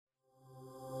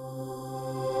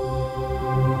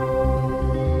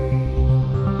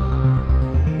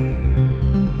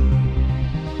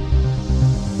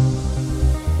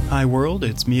my world,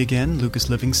 it's me again, Lucas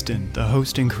Livingston, the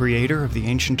host and creator of the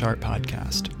Ancient Art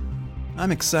Podcast.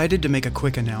 I'm excited to make a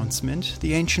quick announcement.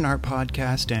 The Ancient Art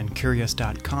Podcast and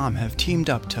Curious.com have teamed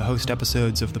up to host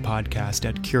episodes of the podcast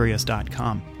at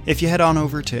Curious.com. If you head on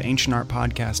over to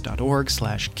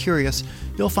ancientartpodcast.org/curious,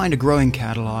 you'll find a growing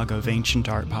catalog of Ancient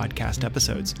Art Podcast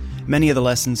episodes. Many of the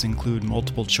lessons include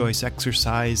multiple choice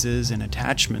exercises and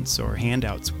attachments or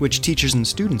handouts, which teachers and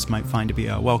students might find to be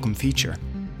a welcome feature.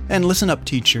 And listen up,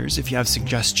 teachers, if you have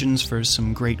suggestions for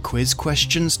some great quiz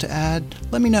questions to add,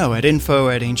 let me know at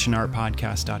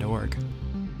info@ancientartpodcast.org.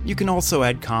 You can also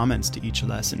add comments to each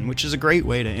lesson, which is a great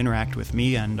way to interact with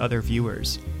me and other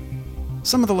viewers.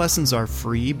 Some of the lessons are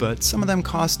free, but some of them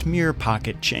cost mere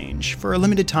pocket change. For a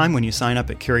limited time when you sign up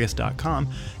at Curious.com,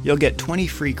 you'll get 20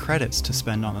 free credits to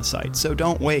spend on the site, so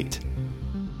don't wait.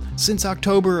 Since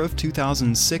October of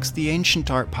 2006, the Ancient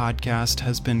Art Podcast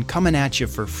has been coming at you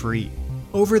for free.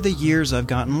 Over the years, I've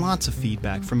gotten lots of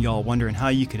feedback from y'all wondering how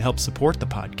you could help support the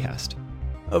podcast.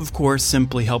 Of course,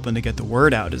 simply helping to get the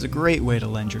word out is a great way to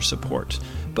lend your support,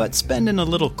 but spending a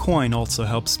little coin also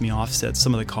helps me offset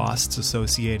some of the costs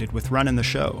associated with running the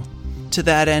show. To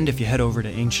that end, if you head over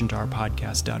to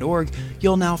ancientartpodcast.org,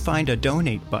 you'll now find a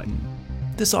donate button.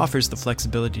 This offers the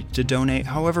flexibility to donate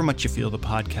however much you feel the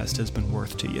podcast has been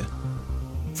worth to you.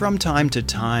 From time to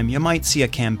time, you might see a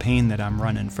campaign that I'm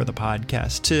running for the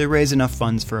podcast to raise enough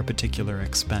funds for a particular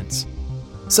expense.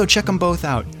 So check them both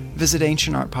out. Visit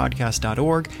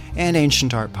ancientartpodcast.org and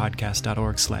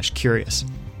ancientartpodcast.org/curious.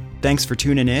 Thanks for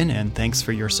tuning in, and thanks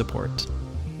for your support.